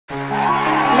Ladies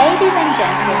and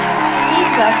gentlemen,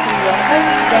 please welcome your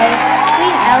host today,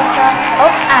 Queen Elsa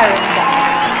of Ariel.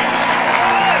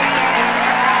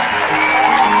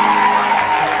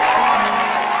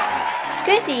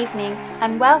 Good evening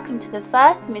and welcome to the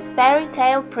first Miss Fairy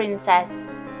Tale Princess.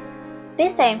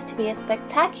 This aims to be a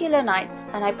spectacular night,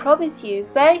 and I promise you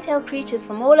fairy tale creatures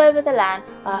from all over the land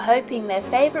are hoping their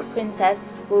favourite princess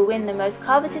will win the most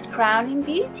coveted crown in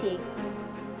beauty.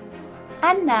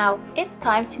 And now it's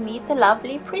time to meet the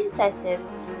lovely princesses.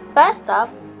 First up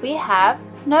we have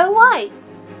Snow White.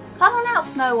 Come on out,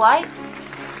 Snow White.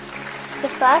 The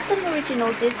first and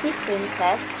original Disney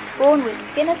princess, born with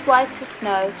skin as white as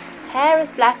snow, hair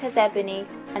as black as ebony,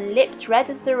 and lips red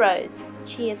as the rose.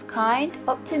 She is kind,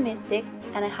 optimistic,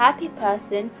 and a happy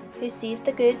person who sees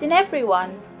the good in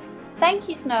everyone. Thank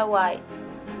you, Snow White.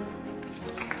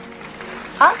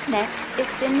 Up next is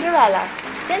Cinderella.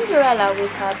 Cinderella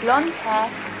with her blonde hair,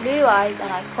 blue eyes, and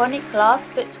iconic glass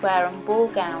footwear and ball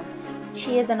gown.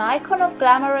 She is an icon of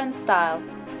glamour and style.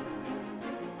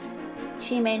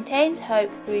 She maintains hope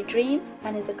through dreams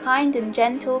and is a kind and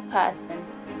gentle person.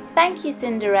 Thank you,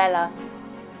 Cinderella.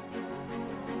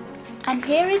 And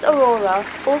here is Aurora,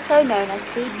 also known as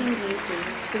Sleeping Beauty,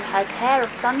 who has hair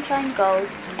of sunshine gold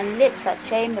and lips that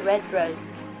shame the red rose.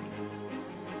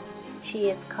 She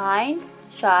is kind,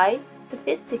 shy,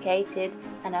 sophisticated,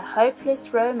 and a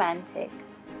hopeless romantic.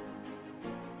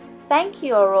 Thank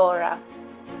you, Aurora.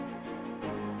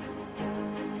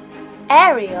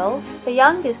 Ariel, the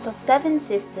youngest of 7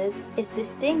 sisters, is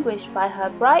distinguished by her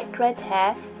bright red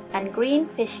hair and green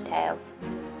fishtail.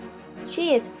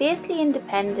 She is fiercely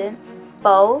independent,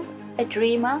 bold, a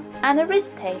dreamer, and a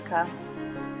risk-taker.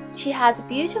 She has a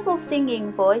beautiful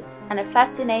singing voice and a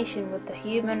fascination with the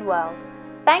human world.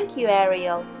 Thank you,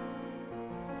 Ariel.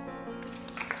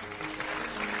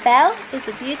 Belle is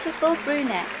a beautiful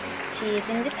brunette. She is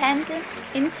independent,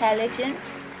 intelligent,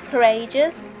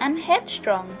 courageous, and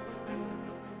headstrong.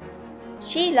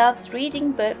 She loves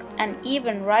reading books and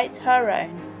even writes her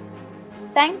own.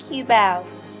 Thank you, Belle.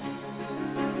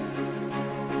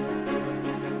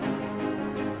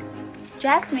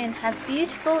 Jasmine has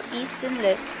beautiful eastern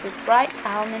lips with bright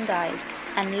almond eyes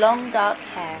and long dark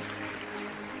hair.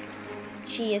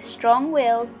 She is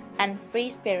strong-willed and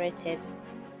free-spirited.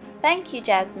 Thank you,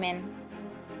 Jasmine.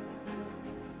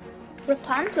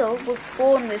 Rapunzel was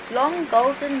born with long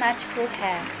golden magical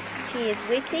hair. She is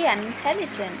witty and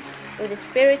intelligent with a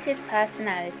spirited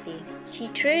personality. She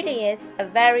truly is a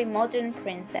very modern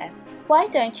princess. Why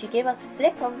don't you give us a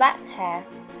flick of that hair?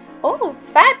 Oh,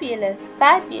 fabulous,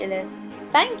 fabulous.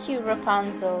 Thank you,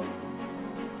 Rapunzel.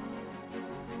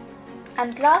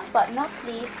 And last but not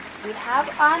least, we have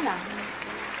Anna.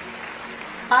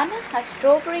 Anna has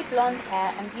strawberry blonde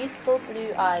hair and beautiful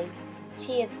blue eyes.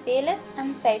 She is fearless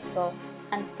and faithful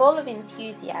and full of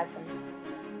enthusiasm.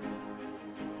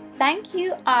 Thank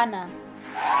you, Anna.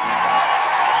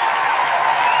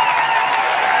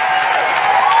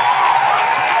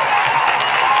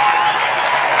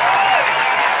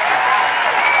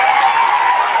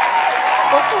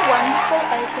 What a wonderful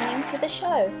opening to the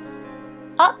show.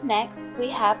 Up next we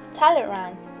have the talent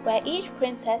round, where each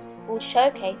princess will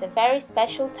showcase a very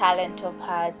special talent of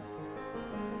hers.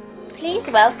 Please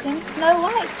welcome Snow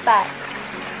White back.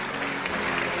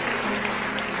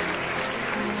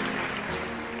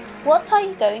 What are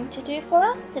you going to do for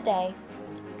us today?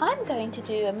 I'm going to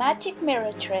do a magic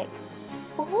mirror trick.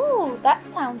 Ooh, that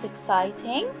sounds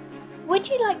exciting. Would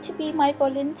you like to be my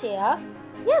volunteer?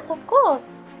 Yes, of course.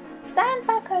 Stand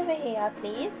back over here,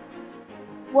 please.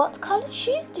 What colour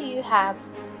shoes do you have?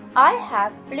 I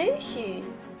have blue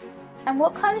shoes. And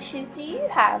what colour shoes do you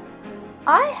have?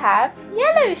 I have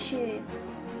yellow shoes.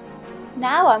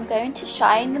 Now I'm going to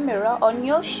shine the mirror on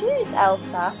your shoes,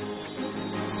 Elsa.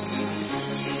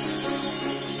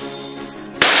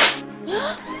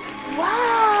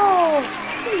 Wow!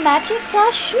 The magic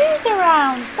does shoes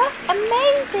around. That's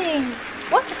amazing.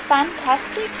 What a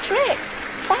fantastic trick.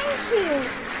 Thank you.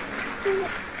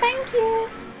 Thank you.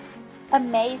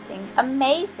 Amazing,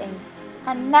 amazing.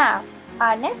 And now,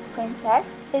 our next princess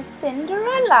is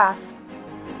Cinderella.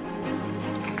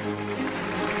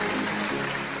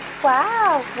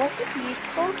 Wow, what a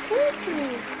beautiful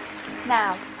tutu.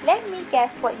 Now, let me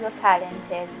guess what your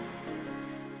talent is.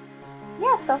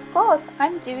 Yes, of course,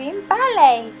 I'm doing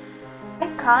ballet. I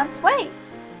can't wait.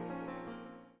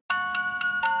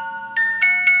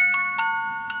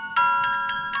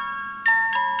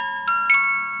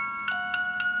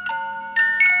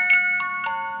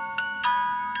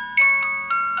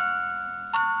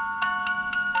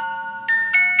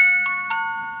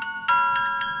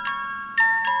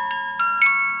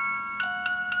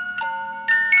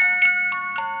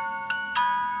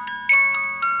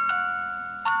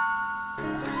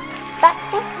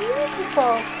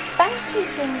 beautiful. Thank you,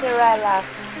 Cinderella.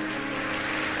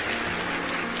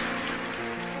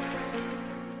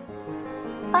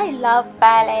 I love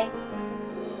ballet.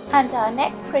 And our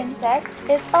next princess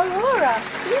is Aurora.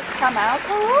 Please come out,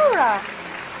 Aurora.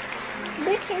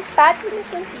 Looking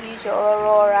fabulous as usual,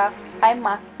 Aurora, I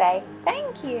must say.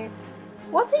 Thank you.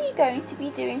 What are you going to be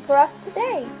doing for us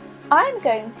today? I'm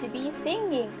going to be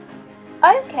singing.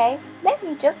 Okay, let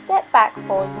me just step back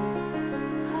for you.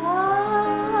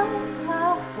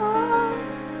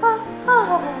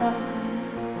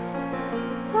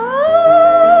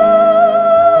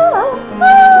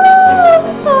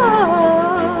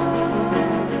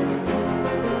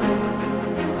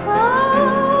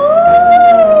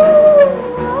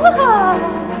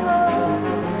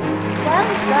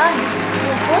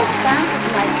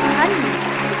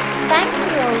 Thank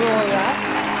you, Aurora.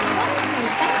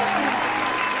 Thank you.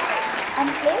 And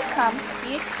here comes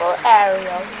beautiful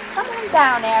Ariel. Come on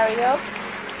down, Ariel.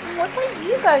 What are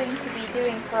you going to be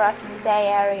doing for us today,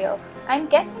 Ariel? I'm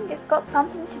guessing it's got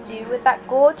something to do with that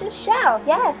gorgeous shell.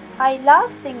 Yes, I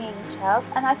love singing shells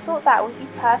and I thought that would be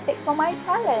perfect for my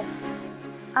talent.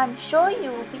 I'm sure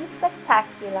you will be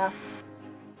spectacular.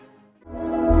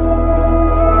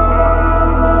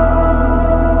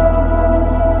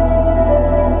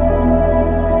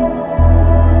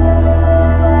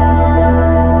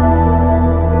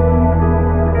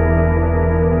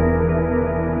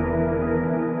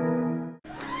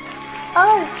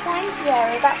 Oh, thank you,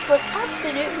 Ariel. That was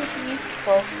absolutely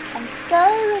beautiful and so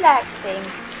relaxing.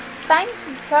 Thank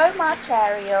you so much,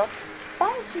 Ariel.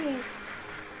 Thank you.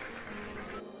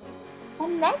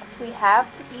 And next we have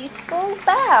the beautiful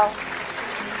Belle.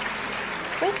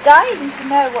 We're dying to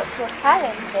know what your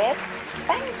talent is.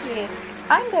 Thank you.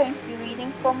 I'm going to be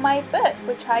reading from my book,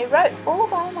 which I wrote all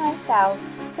by myself.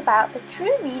 It's about the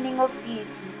true meaning of beauty.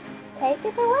 Take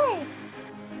it away.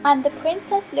 And the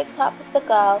princess looked up at the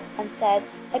girl and said,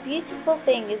 "A beautiful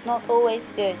thing is not always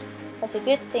good, but a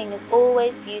good thing is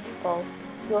always beautiful.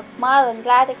 Your smile and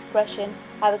glad expression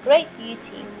have a great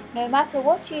beauty, no matter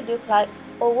what you look like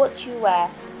or what you wear,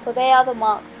 for they are the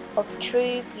marks of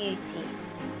true beauty."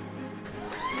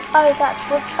 Oh, that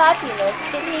was fabulous.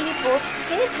 It nearly brought a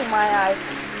tear to my eyes.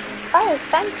 Oh,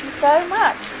 thank you so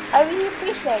much. I really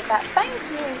appreciate that. Thank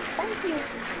you. Thank you.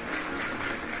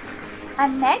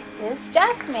 And next is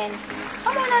Jasmine.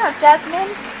 Come on out,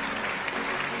 Jasmine.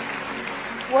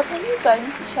 What are you going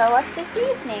to show us this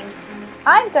evening?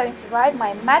 I'm going to ride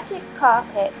my magic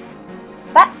carpet.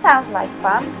 That sounds like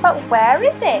fun, but where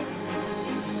is it?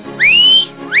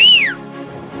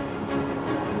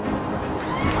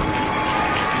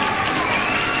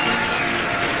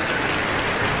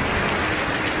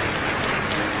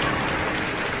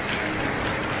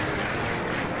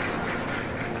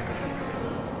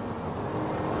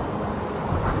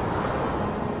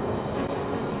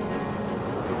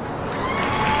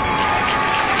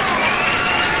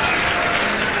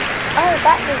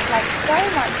 That was like so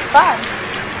much fun.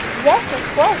 Yes, it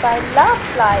was. I love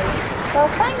flying. Well,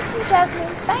 thank you,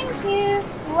 Jasmine. Thank you.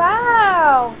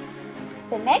 Wow.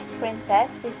 The next princess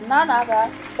is none other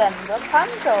than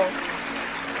Rapunzel.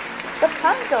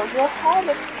 Rapunzel, your hair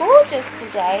looks gorgeous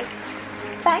today.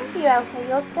 Thank you, Elsa.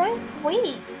 You're so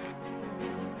sweet.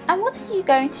 And what are you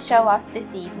going to show us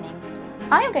this evening?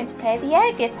 I am going to play the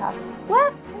air guitar.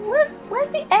 Where's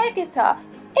the air guitar?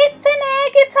 It's an air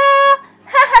guitar!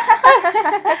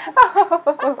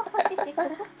 Oh,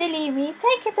 silly me,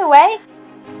 take it away.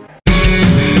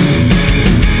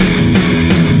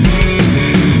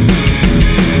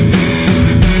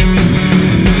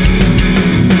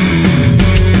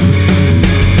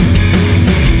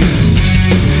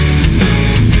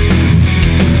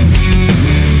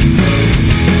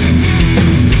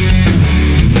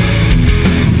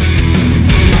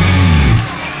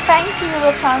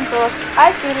 Rapunzel.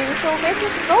 I feel a little bit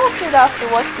exhausted after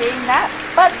watching that,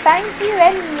 but thank you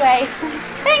anyway.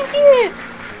 Thank you!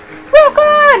 Rock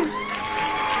on!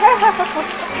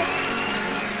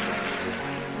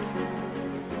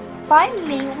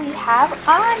 Finally, we have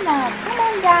Anna. Come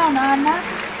on down, Anna.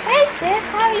 Hey sis,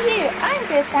 how are you? I'm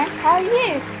good, thanks. How are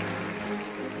you?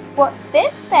 What's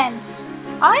this then?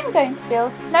 I'm going to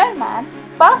build a snowman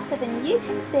faster than you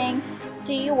can sing.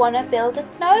 Do you want to build a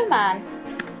snowman?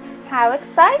 How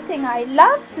exciting! I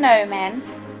love snowmen.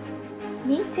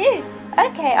 Me too.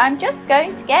 Okay, I'm just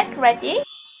going to get ready.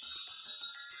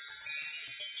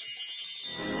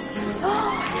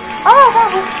 Oh, that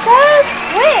was so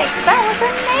quick! That was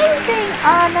amazing,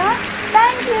 Anna.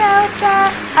 Thank you,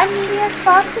 Elsa. I'm nearly as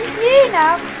fast as you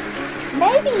now.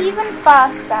 Maybe even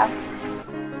faster.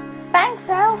 Thanks,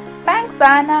 Elsa. Thanks,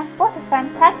 Anna. What a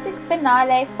fantastic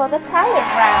finale for the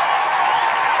talent round.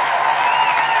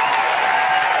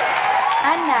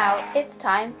 And now it's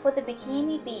time for the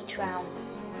bikini beach round.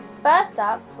 First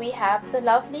up we have the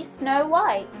lovely Snow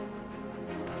White.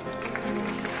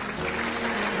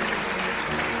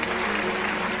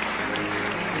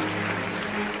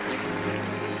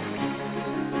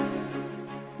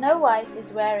 Snow White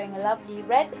is wearing a lovely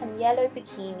red and yellow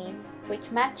bikini which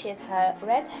matches her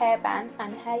red hairband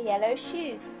and her yellow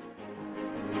shoes.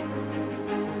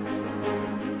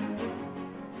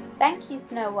 Thank you,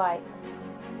 Snow White.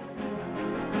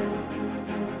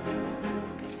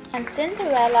 And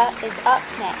Cinderella is up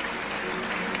next.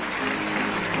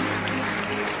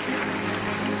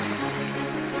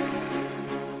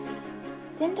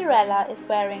 Cinderella is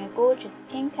wearing a gorgeous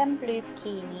pink and blue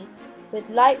bikini with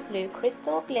light blue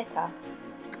crystal glitter.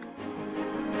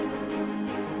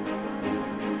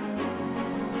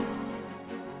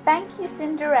 Thank you,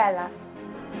 Cinderella.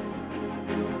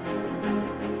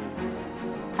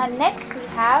 And next we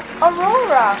have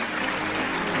Aurora.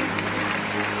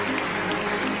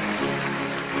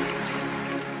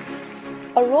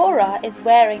 Aurora is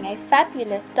wearing a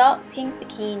fabulous dark pink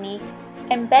bikini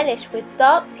embellished with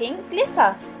dark pink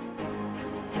glitter.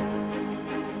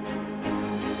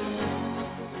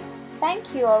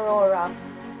 Thank you, Aurora.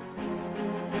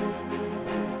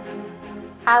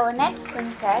 Our next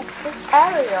princess is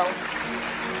Ariel.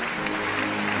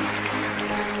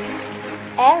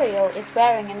 Ariel is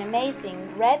wearing an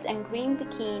amazing red and green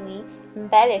bikini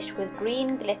embellished with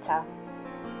green glitter.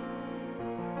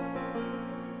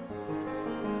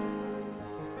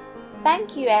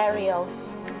 Thank you, Ariel.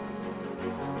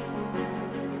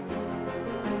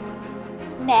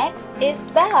 Next is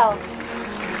Belle.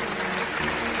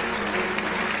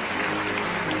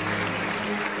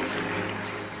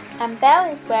 And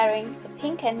Belle is wearing a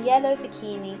pink and yellow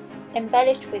bikini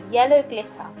embellished with yellow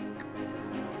glitter.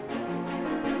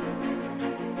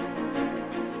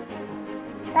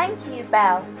 Thank you,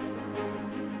 Belle.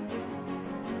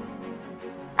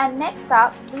 And next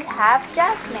up we have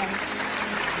Jasmine.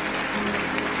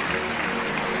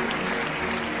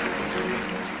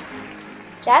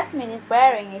 Jasmine is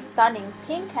wearing a stunning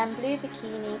pink and blue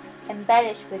bikini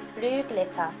embellished with blue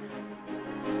glitter.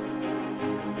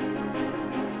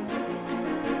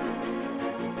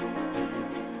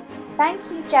 Thank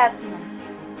you, Jasmine.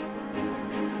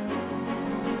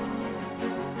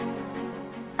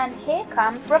 And here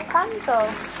comes Rapunzel.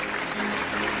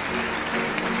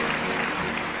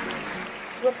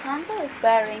 Rapunzel is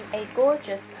wearing a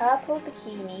gorgeous purple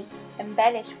bikini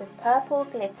embellished with purple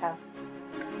glitter.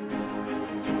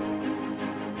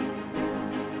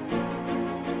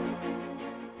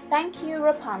 Thank you,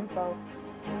 Rapunzel.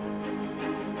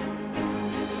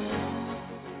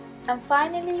 And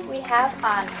finally we have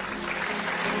Anna.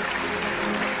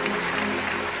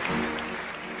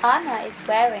 Anna is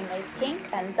wearing a pink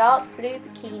and dark blue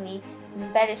bikini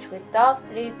embellished with dark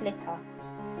blue glitter.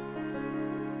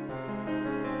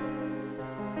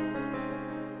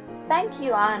 Thank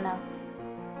you, Anna.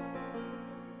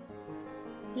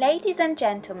 Ladies and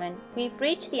gentlemen, we've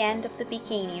reached the end of the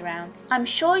bikini round. I'm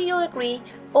sure you'll agree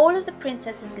all of the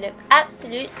princesses look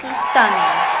absolutely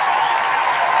stunning.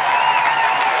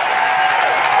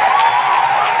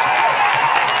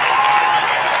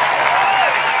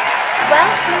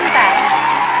 Welcome back!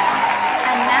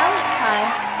 And now it's time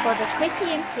for the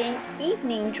Pretty in Pink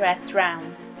evening dress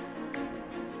round.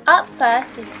 Up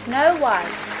first is Snow White.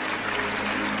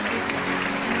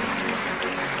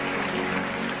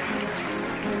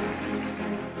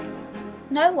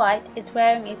 Snow White is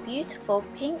wearing a beautiful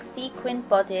pink sequined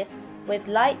bodice with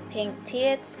light pink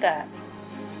tiered skirts.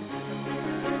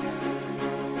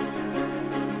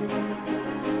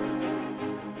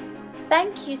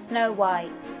 Thank you, Snow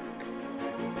White.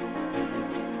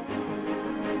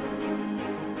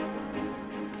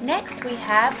 Next we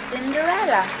have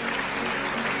Cinderella.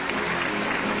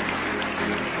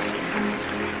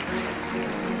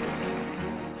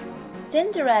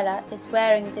 Cinderella is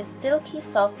wearing this silky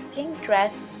soft pink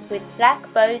dress with black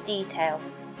bow detail.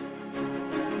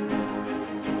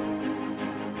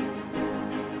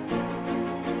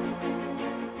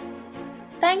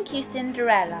 Thank you,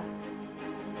 Cinderella.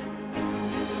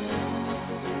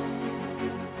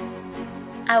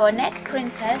 Our next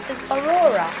princess is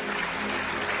Aurora.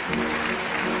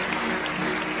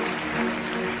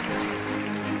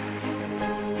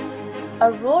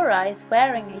 Aurora is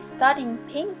wearing a stunning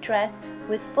pink dress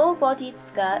with full-bodied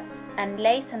skirt and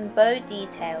lace and bow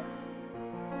detail.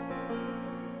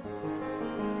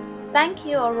 Thank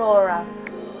you, Aurora.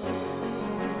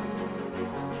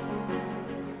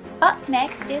 Up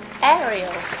next is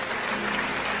Ariel.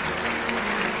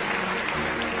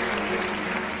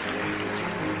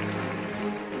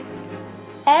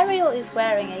 Ariel is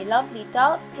wearing a lovely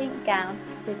dark pink gown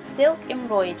with silk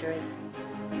embroidery.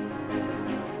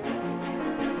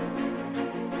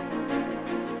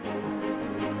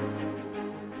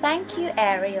 Thank you,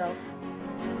 Ariel.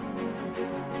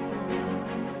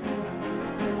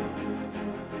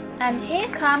 And here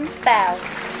comes Belle.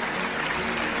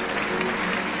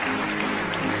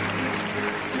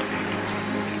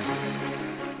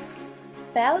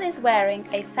 Belle is wearing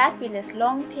a fabulous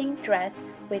long pink dress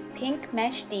with pink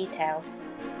mesh detail.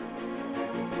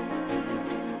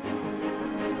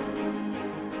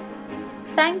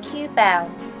 Thank you, Belle.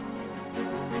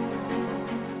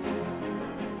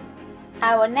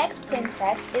 Our next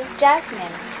princess is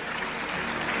Jasmine.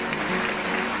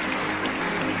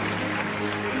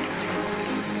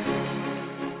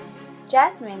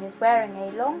 Jasmine is wearing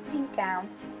a long pink gown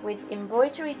with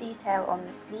embroidery detail on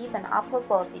the sleeve and upper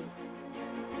body.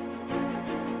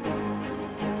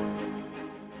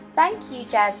 Thank you,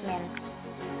 Jasmine.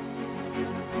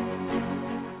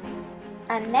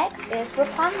 And next is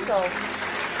Rapunzel.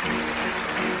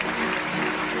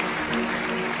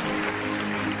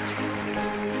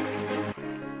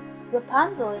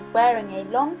 Rapunzel is wearing a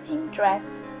long pink dress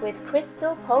with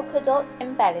crystal polka dot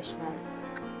embellishment.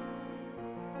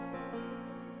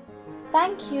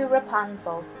 Thank you,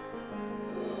 Rapunzel.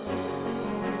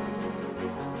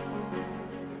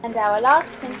 And our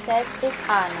last princess is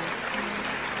Anna.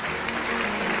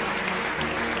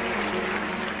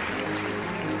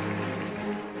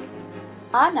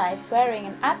 Anna is wearing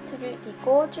an absolutely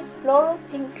gorgeous floral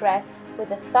pink dress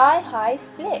with a thigh-high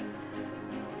split.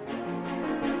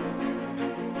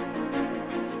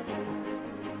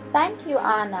 Thank you,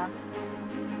 Anna.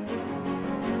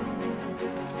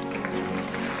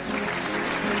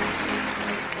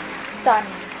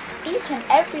 Stunning. Each and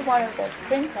every one of those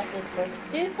princesses was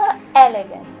super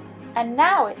elegant. And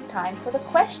now it's time for the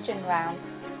question round.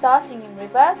 Starting in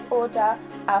reverse order,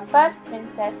 our first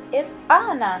princess is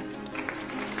Anna.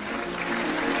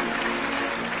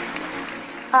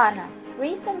 Anna,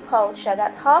 recent polls show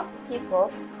that half the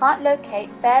people can't locate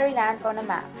fairyland on a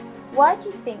map. Why do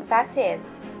you think that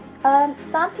is?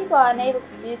 Some people are unable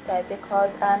to do so because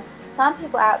some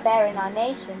people out there in our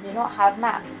nation do not have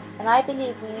maps, and I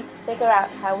believe we need to figure out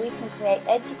how we can create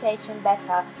education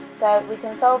better so we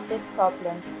can solve this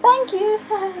problem. Thank you!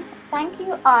 Thank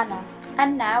you, Anna.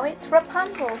 And now it's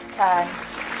Rapunzel's turn.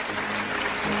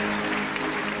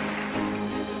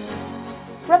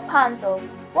 Rapunzel,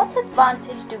 what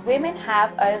advantage do women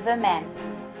have over men?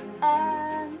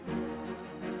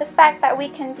 The fact that we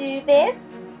can do this?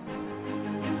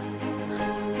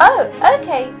 Oh,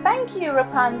 okay, thank you,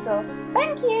 Rapunzel.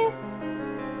 Thank you.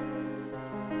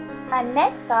 And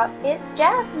next up is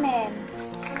Jasmine.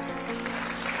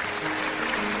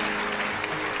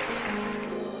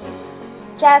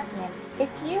 Jasmine, if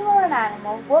you were an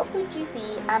animal, what would you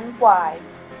be and why?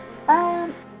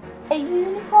 A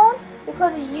unicorn,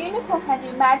 because a unicorn can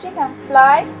do magic and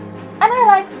fly, and I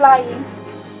like flying.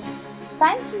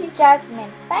 Thank you,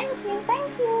 Jasmine. Thank you,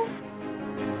 thank you.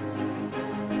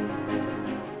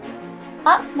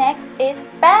 Up next is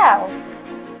Belle.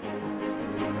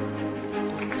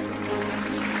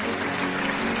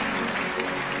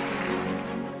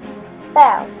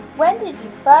 Belle, when did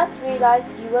you first realize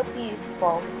you were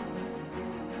beautiful?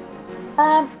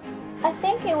 I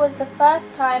think it was the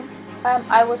first time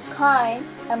I was kind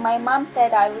and my mum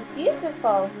said I was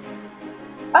beautiful.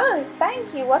 Oh,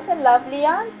 thank you. What a lovely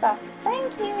answer.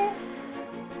 Thank you.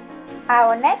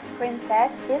 Our next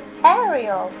princess is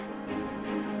Ariel.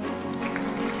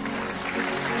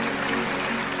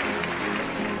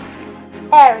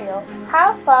 Ariel,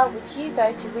 how far would you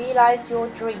go to realize your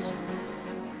dreams?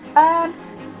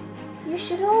 You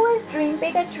should always dream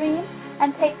bigger dreams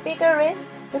and take bigger risks,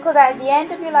 because at the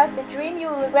end of your life, the dream you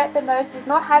will regret the most is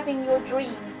not having your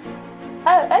dreams.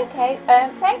 Oh, okay.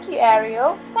 Thank you,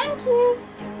 Ariel. Thank you.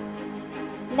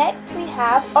 Next we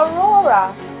have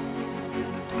Aurora.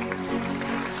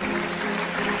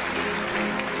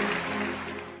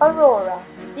 Aurora,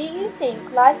 do you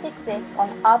think life exists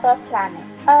on other planets?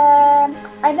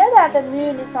 I know that the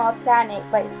moon is not a planet,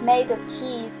 but it's made of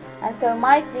cheese, and so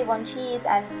mice live on cheese,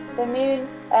 and the moon,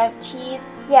 cheese.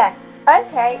 Yeah.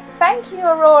 Okay, thank you,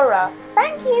 Aurora.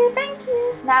 Thank you, thank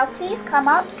you. Now please come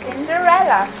up,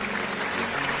 Cinderella.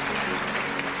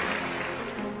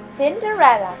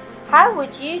 Cinderella, how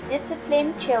would you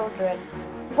discipline children?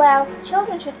 Well,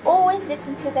 children should always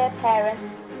listen to their parents,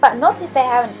 but not if they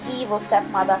have an evil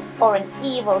stepmother or an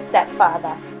evil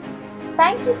stepfather.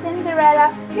 Thank you,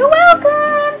 Cinderella. You're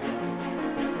welcome!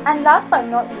 And last but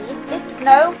not least is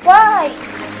Snow White.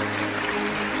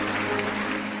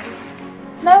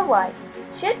 Snow White,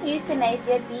 Should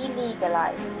euthanasia be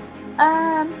legalized?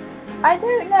 I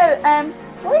don't know.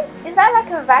 What is that,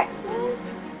 like a vaccine?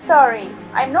 Sorry,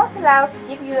 I'm not allowed to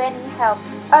give you any help.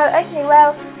 Oh, okay,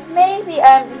 well, maybe,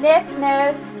 yes,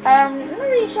 no, I'm not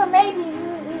really sure, maybe,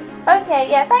 okay,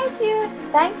 yeah, thank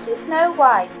you, Snow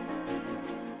White.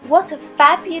 What a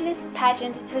fabulous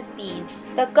pageant it has been.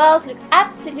 The girls look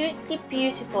absolutely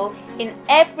beautiful in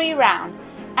every round.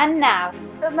 And now,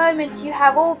 the moment you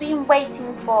have all been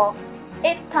waiting for.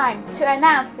 It's time to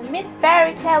announce the Miss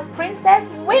Fairy Tale Princess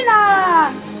winner!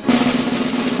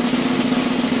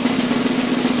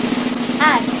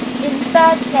 And in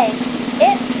third place,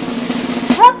 it's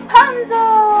Rapunzel!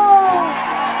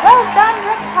 Well done,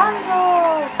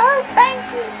 Rapunzel! Oh, thank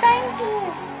you, thank you!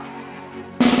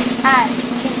 And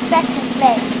in second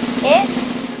place, it's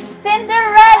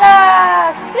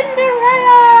Cinderella!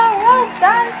 Cinderella! Well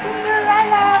done,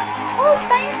 Cinderella! Oh,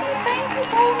 thank you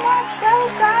so much! Well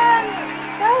done!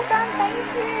 Well done, thank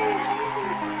you!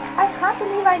 I can't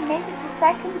believe I made it to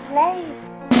second place!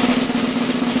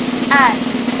 And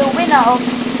the winner of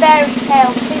this Fairy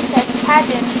Tale Princess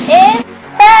Pageant is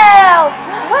Belle!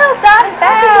 Well done,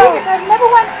 Belle! I've never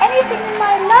won anything in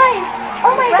my life!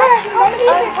 Oh my god, I can't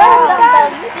believe it! Well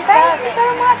done! Thank you so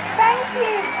much, thank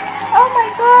you! Oh my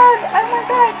god, I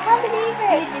can't believe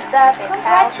it! You deserve it,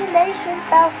 congratulations,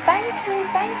 Belle! Thank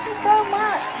you so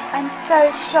much! I'm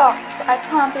so shocked, I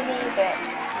can't believe it!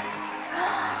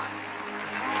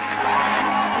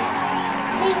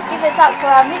 Please give it up for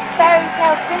our Miss Fairy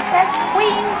Tale Princess,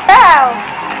 Queen Belle!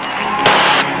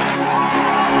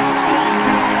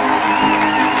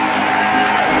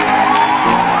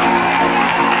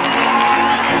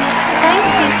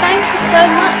 Thank you so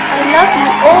much. I love you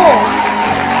all.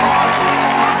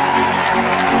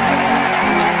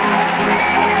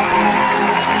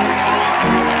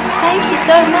 Thank you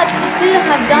so much. We couldn't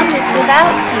have done this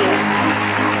without you.